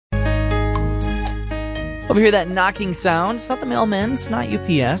Over here, that knocking sound. It's not the mailman. It's not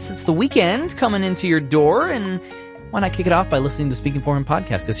UPS. It's the weekend coming into your door. And why not kick it off by listening to Speaking For Him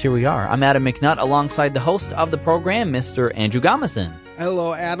podcast? Because here we are. I'm Adam McNutt alongside the host of the program, Mr. Andrew Gomison.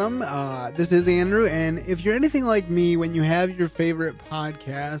 Hello, Adam. This is Andrew. And if you're anything like me, when you have your favorite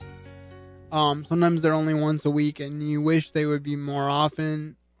podcasts, sometimes they're only once a week and you wish they would be more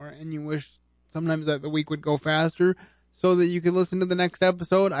often, and you wish sometimes that the week would go faster so that you could listen to the next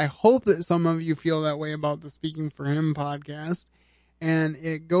episode. I hope that some of you feel that way about the Speaking For Him podcast. And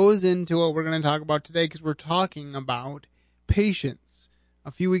it goes into what we're going to talk about today because we're talking about patience.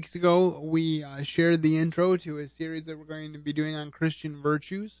 A few weeks ago, we shared the intro to a series that we're going to be doing on Christian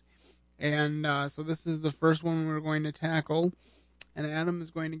virtues. And so this is the first one we're going to tackle. And Adam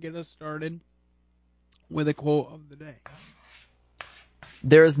is going to get us started with a quote of the day.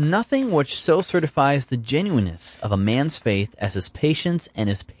 There is nothing which so certifies the genuineness of a man's faith as his patience and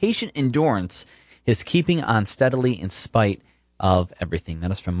his patient endurance, his keeping on steadily in spite of everything. That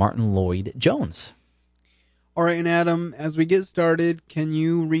is from Martin Lloyd-Jones. All right, and Adam, as we get started, can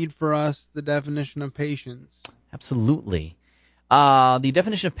you read for us the definition of patience? Absolutely. The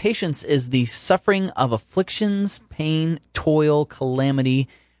definition of patience is the suffering of afflictions, pain, toil, calamity,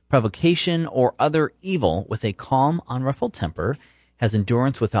 provocation, or other evil with a calm, unruffled temper, has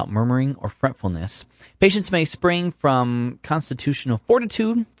endurance without murmuring or fretfulness. Patience may spring from constitutional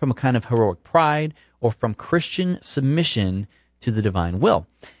fortitude, from a kind of heroic pride, or from Christian submission to the divine will.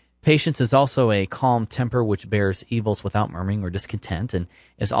 Patience is also a calm temper which bears evils without murmuring or discontent, and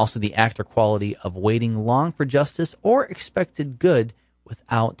is also the act or quality of waiting long for justice or expected good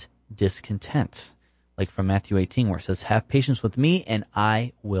without discontent. Like from Matthew 18, where it says, "Have patience with me, and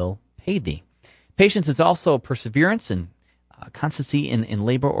I will pay thee." Patience is also perseverance and constancy in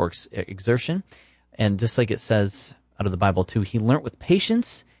labor or exertion. And just like it says out of the Bible too, he learnt with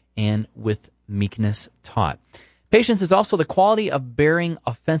patience and with meekness taught. Patience is also the quality of bearing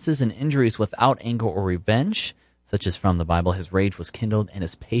offenses and injuries without anger or revenge, such as from the Bible, his rage was kindled and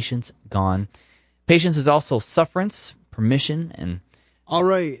his patience gone. Patience is also sufferance, permission, and... All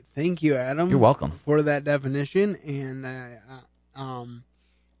right. Thank you, Adam. You're welcome. For that definition. And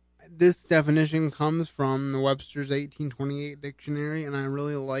this definition comes from the Webster's 1828 dictionary, and I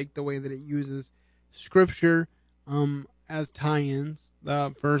really like the way that it uses scripture as tie-ins.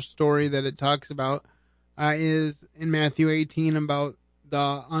 The first story that it talks about is in Matthew 18 about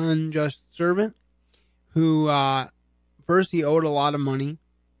the unjust servant who first he owed a lot of money,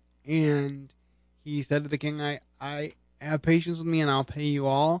 and he said to the king, I have patience with me and I'll pay you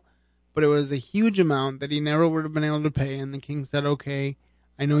all. But it was a huge amount that he never would have been able to pay, and the king said, okay,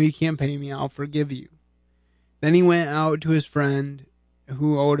 I know you can't pay me, I'll forgive you. Then he went out to his friend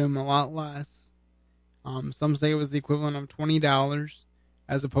who owed him a lot less. Some say it was the equivalent of $20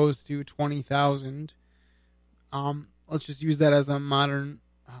 as opposed to $20,000. Let's just use that as a modern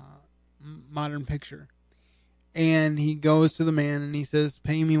picture. And he goes to the man and he says,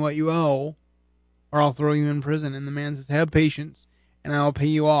 pay me what you owe or I'll throw you in prison. And the man says, have patience and I'll pay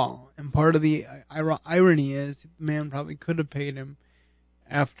you all. And part of the irony is the man probably could have paid him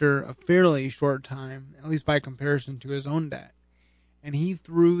after a fairly short time, at least by comparison to his own debt. And he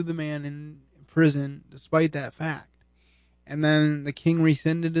threw the man in prison despite that fact. And then the king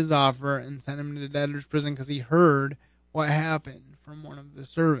rescinded his offer and sent him to debtor's prison because he heard what happened from one of the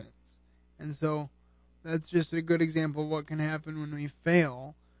servants. And so that's just a good example of what can happen when we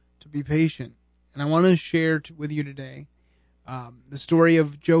fail to be patient. And I want to share with you today the story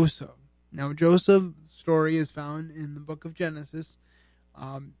of Joseph. Now, Joseph's story is found in the book of Genesis,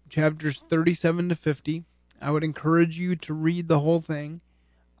 chapters 37 to 50. I would encourage you to read the whole thing.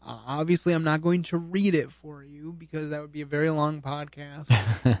 Obviously, I'm not going to read it for you because that would be a very long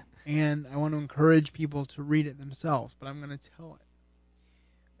podcast. And I want to encourage people to read it themselves, but I'm going to tell it.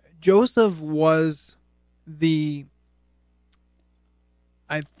 Joseph was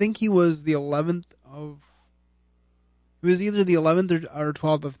I think he was the 11th of, he was either the 11th or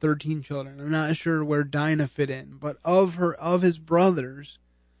 12th of 13 children. I'm not sure where Dinah fit in, but of his brothers,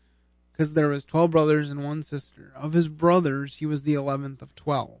 because there was 12 brothers and one sister. Of his brothers, he was the 11th of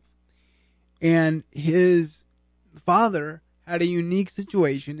 12. And his father had a unique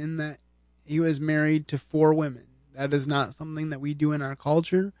situation in that he was married to 4 women. That is not something that we do in our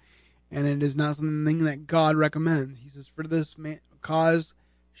culture, and it is not something that God recommends. He says, for this cause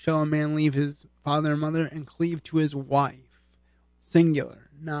shall a man leave his father and mother and cleave to his wife. Singular,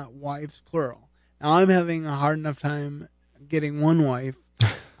 not wives, plural. Now, I'm having a hard enough time getting one wife.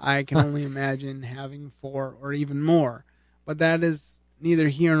 I can only imagine having 4 or even more. But that is neither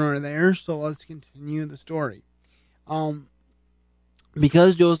here nor there, so let's continue the story.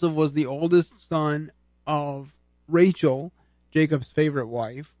 Because Joseph was the oldest son of Rachel, Jacob's favorite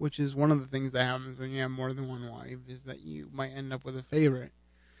wife, which is one of the things that happens when you have more than one wife, is that you might end up with a favorite.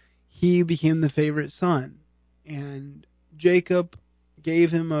 He became the favorite son, and Jacob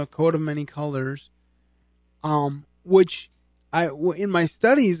gave him a coat of many colors, which in my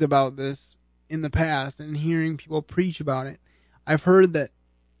studies about this in the past and hearing people preach about it, I've heard that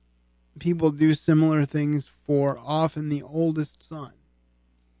people do similar things for often the oldest son.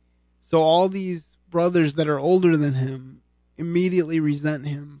 So all these brothers that are older than him immediately resent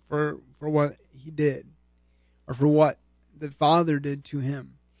him for what he did, or for what the father did to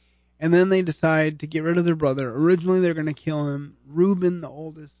him. And then they decide to get rid of their brother. Originally, they're going to kill him. Reuben, the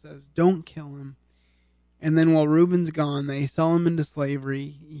oldest, says, don't kill him. And then while Reuben's gone, they sell him into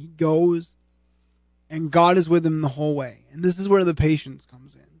slavery. He goes, and God is with him the whole way. And this is where the patience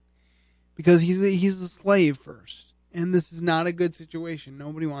comes in. Because he's a slave first. And this is not a good situation.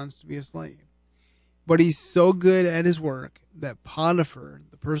 Nobody wants to be a slave. But he's so good at his work that Potiphar,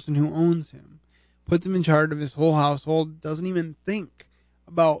 the person who owns him, puts him in charge of his whole household, doesn't even think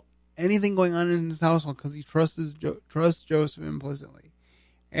about anything going on in his household because he trusts Joseph implicitly.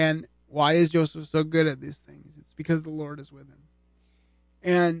 And why is Joseph so good at these things? It's because the Lord is with him.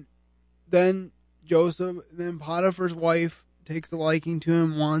 And then Potiphar's wife takes a liking to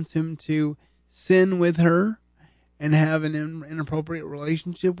him, wants him to sin with her and have an inappropriate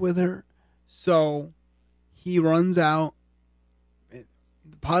relationship with her. So he runs out.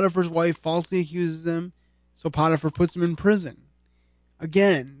 Potiphar's wife falsely accuses him, so Potiphar puts him in prison.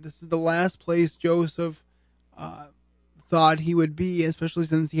 Again, this is the last place Joseph thought he would be, especially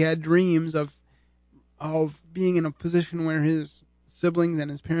since he had dreams of being in a position where his siblings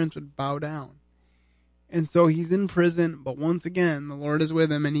and his parents would bow down. And so he's in prison, but once again, the Lord is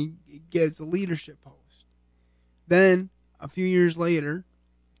with him, and he gets a leadership post. Then, a few years later,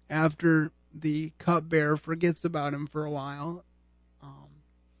 after the cupbearer forgets about him for a while,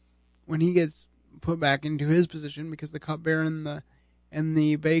 when he gets put back into his position, because the cupbearer and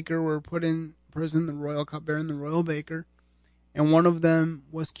the baker were put in prison, the royal cupbearer and the royal baker, and one of them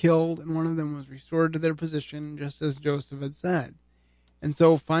was killed and one of them was restored to their position, just as Joseph had said. And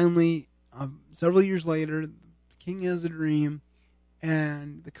so finally, several years later, the king has a dream,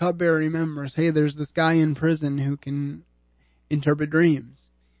 and the cupbearer remembers, hey, there's this guy in prison who can interpret dreams.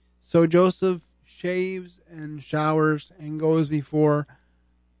 So Joseph shaves and showers and goes before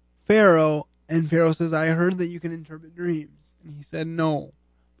Pharaoh, and Pharaoh says, I heard that you can interpret dreams. And he said, no,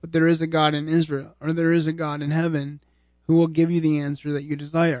 but there is a God in Israel, or there is a God in heaven who will give you the answer that you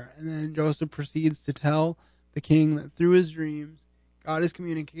desire. And then Joseph proceeds to tell the king that through his dreams, God is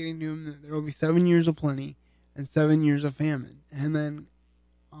communicating to him that there will be 7 years of plenty and 7 years of famine. And then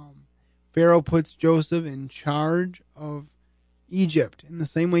Pharaoh puts Joseph in charge of Egypt in the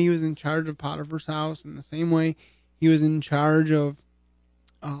same way he was in charge of Potiphar's house, in the same way he was in charge of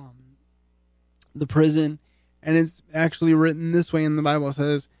the prison. And it's actually written this way in the Bible. It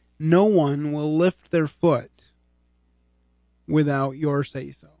says, no one will lift their foot without your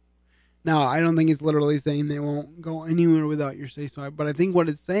say-so. Now, I don't think it's literally saying they won't go anywhere without your say-so, but I think what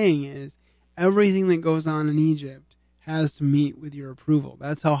it's saying is everything that goes on in Egypt has to meet with your approval.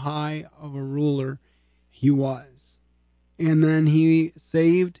 That's how high of a ruler he was. And then he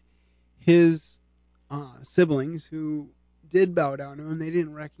saved his siblings who did bow down to him. They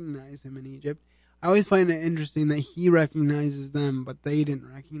didn't recognize him in Egypt. I always find it interesting that he recognizes them, but they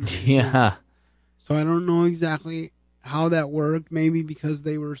didn't recognize him. So I don't know exactly how that worked. Maybe because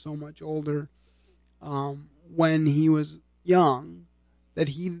they were so much older when he was young that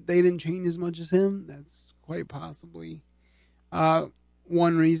they didn't change as much as him. That's quite possibly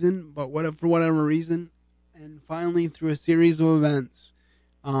one reason, but for whatever reason. And finally, through a series of events,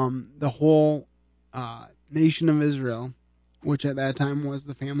 the whole nation of Israel, which at that time was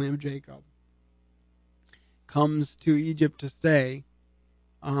the family of Jacob, comes to Egypt to stay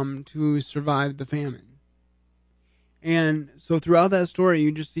to survive the famine. And so throughout that story,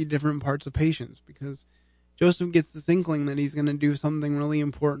 you just see different parts of patience, because Joseph gets this inkling that he's going to do something really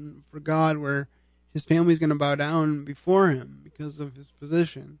important for God, where his family's going to bow down before him because of his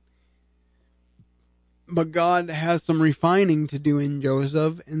position. But God has some refining to do in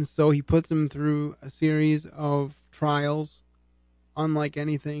Joseph, and so he puts him through a series of trials, unlike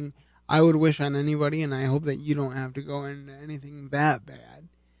anything I would wish on anybody, and I hope that you don't have to go into anything that bad.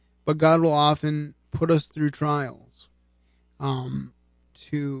 But God will often put us through trials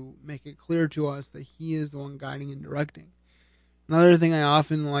to make it clear to us that he is the one guiding and directing. Another thing I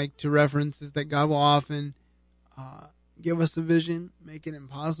often like to reference is that God will often give us a vision, make it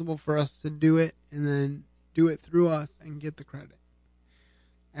impossible for us to do it, and then do it through us and get the credit.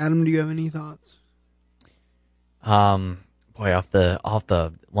 Adam, do you have any thoughts? Boy, off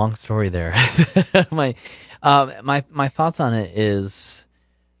the long story there. my my thoughts on it is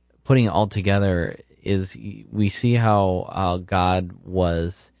putting it all together is we see how God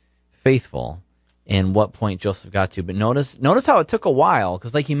was faithful and what point Joseph got to. But notice how it took a while,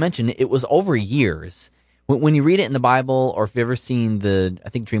 because like you mentioned, it was over years. When you read it in the Bible, or if you've ever seen I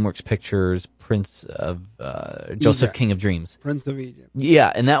think DreamWorks Pictures, Prince of Joseph, Egypt. King of Dreams. Prince of Egypt.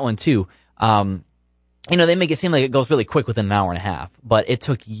 Yeah, and that one too. They make it seem like it goes really quick within an hour and a half, but it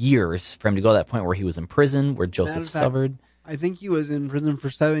took years for him to go to that point where he was in prison, where Joseph suffered. I think he was in prison for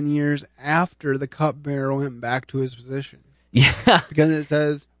 7 years after the cupbearer went back to his position. Yeah. Because it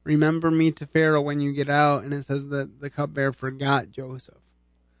says, remember me to Pharaoh when you get out, and it says that the cupbearer forgot Joseph.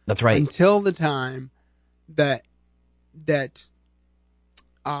 That's right. Until the time that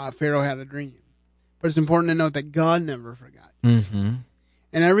Pharaoh had a dream. But it's important to note that God never forgot. Mm-hmm.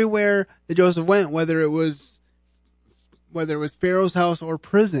 And everywhere that Joseph went, whether it was Pharaoh's house or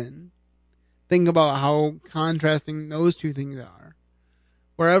prison, think about how contrasting those two things are.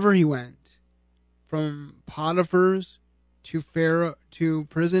 Wherever he went, from Potiphar's to Pharaoh to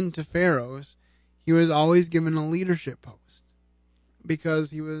prison to Pharaoh's, he was always given a leadership post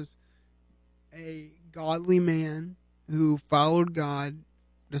because he was a godly man who followed God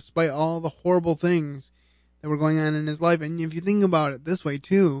despite all the horrible things that were going on in his life. And if you think about it this way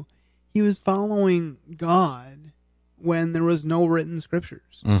too, he was following God when there was no written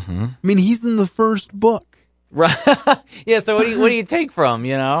scriptures. Mm-hmm. I mean, he's in the first book. Right. Yeah, so what do you take from,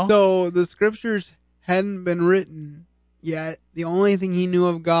 So the scriptures hadn't been written yet. The only thing he knew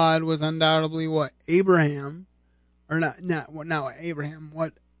of God was undoubtedly what Abraham, or not Abraham,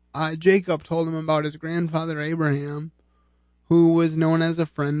 what Jacob told him about his grandfather Abraham, who was known as a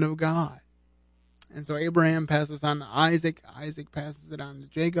friend of God. And so Abraham passes on to Isaac, Isaac passes it on to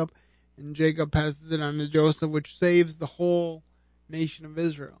Jacob, and Jacob passes it on to Joseph, which saves the whole nation of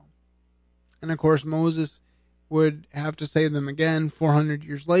Israel. And of course Moses would have to save them again 400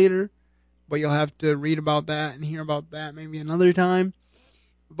 years later, but you'll have to read about that and hear about that maybe another time.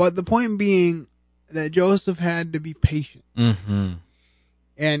 But the point being that Joseph had to be patient. Mm-hmm.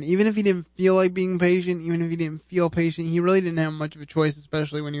 And even if he didn't feel like being patient, even if he didn't feel patient, he really didn't have much of a choice,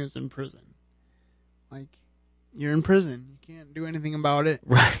 especially when he was in prison. Like, you're in prison. You can't do anything about it.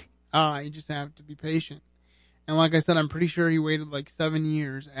 Right. You just have to be patient. And like I said, I'm pretty sure he waited like 7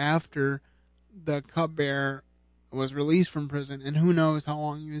 years after the cupbearer was released from prison. And who knows how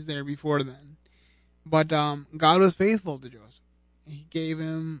long he was there before then. But God was faithful to Joseph. He gave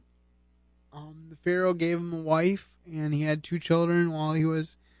him, the Pharaoh gave him a wife, and he had 2 children while he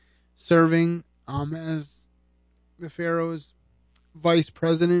was serving as the Pharaoh's vice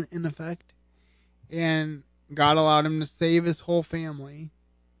president, in effect. And God allowed him to save his whole family.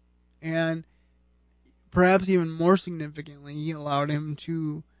 And perhaps even more significantly, he allowed him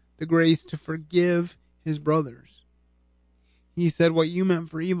the grace to forgive his brothers. He said, what you meant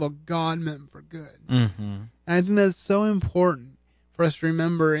for evil, God meant for good. Mm-hmm. And I think that's so important for us to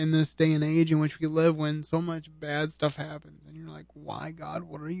remember in this day and age in which we live, when so much bad stuff happens. And you're like, why, God?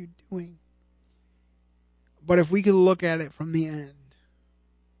 What are you doing? But if we could look at it from the end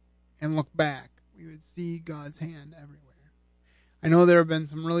and look back, we would see God's hand everywhere. I know there have been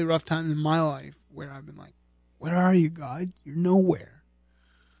some really rough times in my life where I've been like, where are you, God? You're nowhere.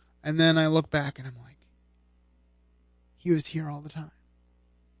 And then I look back and I'm like, he was here all the time.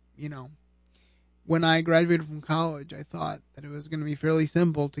 When I graduated from college, I thought that it was going to be fairly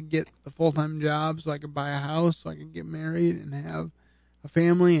simple to get the full-time job so I could buy a house, so I could get married and have a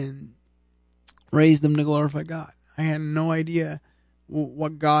family and raise them to glorify God. I had no idea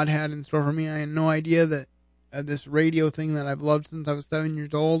what God had in store for me. I had no idea that this radio thing that I've loved since I was 7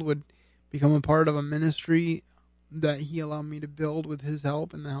 years old would become a part of a ministry that he allowed me to build with his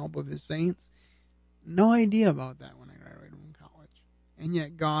help and the help of his saints. No idea about that when I graduated from college. And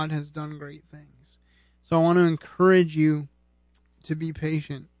yet God has done great things. So I want to encourage you to be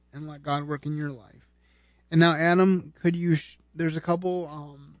patient and let God work in your life. And now, Adam, could you, there's a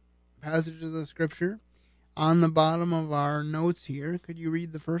couple passages of scripture on the bottom of our notes here. Could you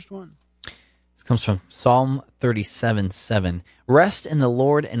read the first one? This comes from Psalm 37:7. Rest in the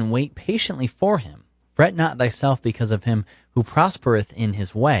Lord and wait patiently for him. Fret not thyself because of him who prospereth in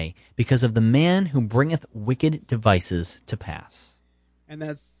his way, because of the man who bringeth wicked devices to pass. And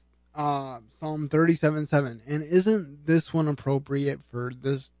that's Psalm 37:7. And isn't this one appropriate for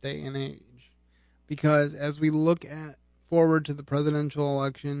this day and age? Because as we look forward to the presidential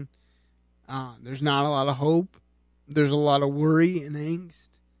election, there's not a lot of hope. There's a lot of worry and angst.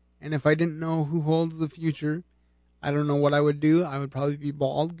 And if I didn't know who holds the future, I don't know what I would do. I would probably be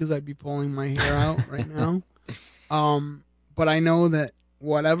bald because I'd be pulling my hair out right now. But I know that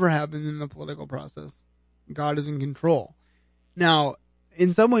whatever happens in the political process, God is in control. Now,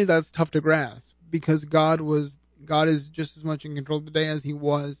 in some ways that's tough to grasp because God is just as much in control today as he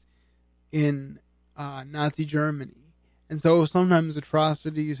was in Nazi Germany. And so sometimes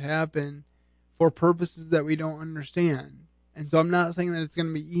atrocities happen for purposes that we don't understand. And so I'm not saying that it's going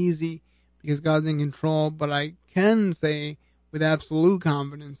to be easy because God's in control, but I can say with absolute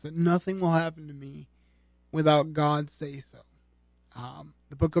confidence that nothing will happen to me without God say so.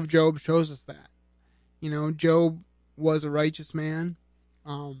 The book of Job shows us that. Job was a righteous man,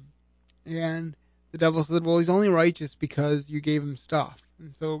 and the devil said, well, he's only righteous because you gave him stuff.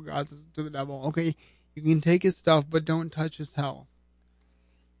 And so God says to the devil, okay, you can take his stuff, but don't touch his health.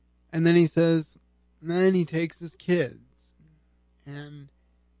 And then he takes his kids. And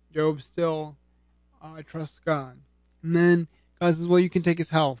Job still trusts God. And then God says, well, you can take his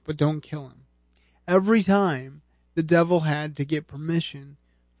health, but don't kill him. Every time, the devil had to get permission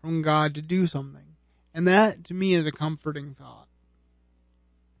from God to do something. And that, to me, is a comforting thought.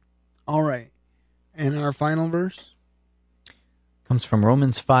 All right. And our final verse? Comes from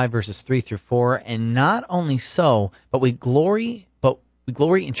Romans 5, verses 3 through 4. And not only so, but we glory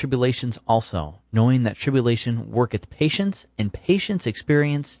in tribulations also, knowing that tribulation worketh patience, and patience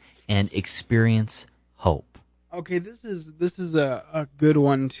experience, and experience hope. Okay, this is a good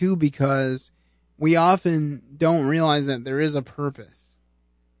one too, because we often don't realize that there is a purpose.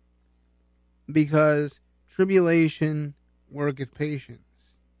 Because tribulation worketh patience.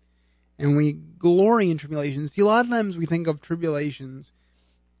 And we glory in tribulations. See, a lot of times we think of tribulations,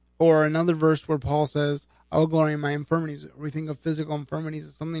 or another verse where Paul says, I will glory in my infirmities. Or we think of physical infirmities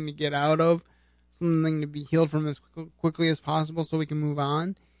as something to get out of, something to be healed from as quickly as possible so we can move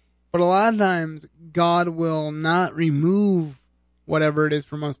on. But a lot of times, God will not remove whatever it is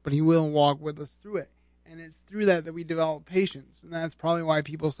from us, but he will walk with us through it. And it's through that we develop patience. And that's probably why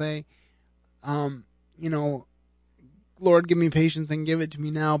people say, Lord, give me patience and give it to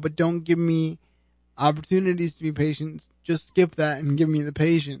me now, but don't give me opportunities to be patient. Just skip that and give me the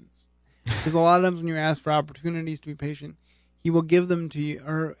patience. Because a lot of times when you ask for opportunities to be patient, he will give them to you,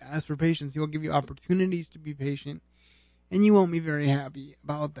 or ask for patience, he will give you opportunities to be patient, and you won't be very happy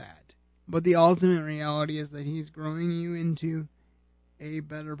about that. But the ultimate reality is that he's growing you into a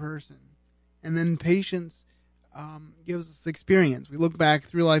better person. And then patience gives us experience. We look back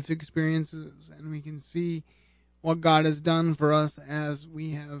through life experiences and we can see what God has done for us as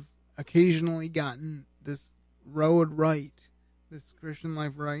we have occasionally gotten this road right, this Christian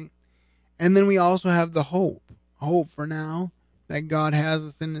life right. And then we also have the hope for now that God has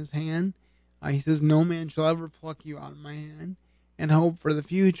us in his hand. He says, no man shall ever pluck you out of my hand. And hope for the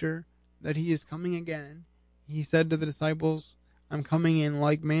future that he is coming again. He said to the disciples, I'm coming in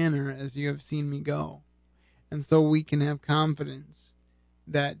like manner as you have seen me go. And so we can have confidence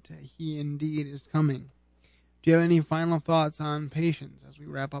that he indeed is coming. Do you have any final thoughts on patience as we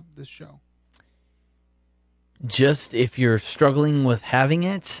wrap up this show? Just if you're struggling with having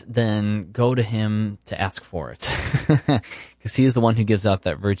it, then go to him to ask for it. Because he is the one who gives out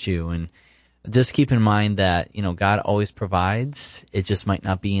that virtue. And just keep in mind that, God always provides. It just might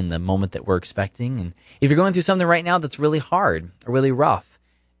not be in the moment that we're expecting. And if you're going through something right now that's really hard or really rough,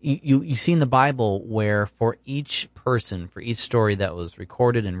 you see in the Bible where for each person, for each story that was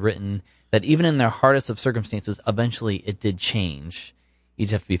recorded and written, that even in their hardest of circumstances, eventually it did change. You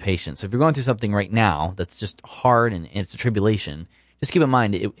just have to be patient. So if you're going through something right now that's just hard and it's a tribulation, just keep in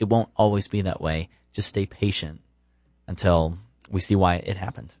mind it won't always be that way. Just stay patient until we see why it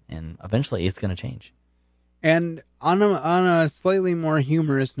happened. And eventually it's going to change. And on a slightly more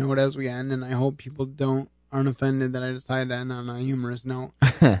humorous note as we end, and I hope people aren't offended that I decided to end on a humorous note.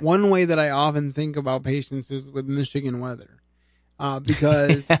 One way that I often think about patience is with Michigan weather.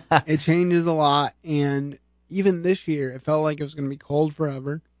 Because it changes a lot, and even this year, it felt like it was going to be cold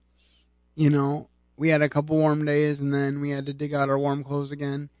forever. We had a couple warm days, and then we had to dig out our warm clothes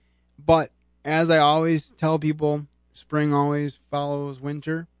again. But as I always tell people, spring always follows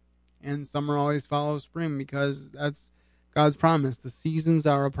winter, and summer always follows spring, because that's God's promise. The seasons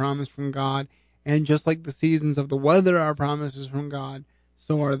are a promise from God, and just like the seasons of the weather are promises from God,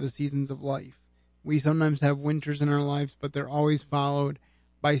 so are the seasons of life. We sometimes have winters in our lives, but they're always followed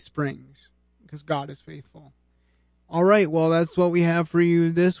by springs because God is faithful. All right, well, that's what we have for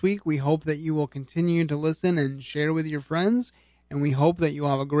you this week. We hope that you will continue to listen and share with your friends, and we hope that you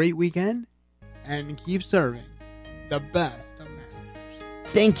have a great weekend and keep serving the best of masters.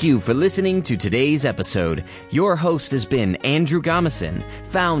 Thank you for listening to today's episode. Your host has been Andrew Gomison,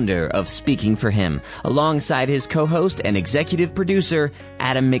 founder of Speaking for Him, alongside his co-host and executive producer,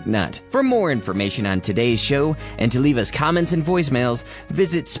 Adam McNutt. For more information on today's show and to leave us comments and voicemails,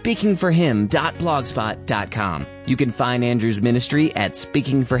 visit speakingforhim.blogspot.com. You can find Andrew's ministry at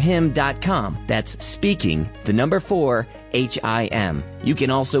speakingforhim.com. That's speaking, the number 4, HIM. You can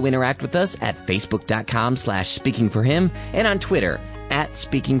also interact with us at facebook.com/speakingforhim and on Twitter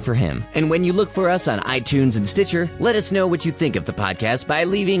 @SpeakingForHim. And when you look for us on iTunes and Stitcher, let us know what you think of the podcast by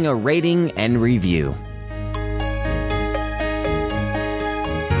leaving a rating and review.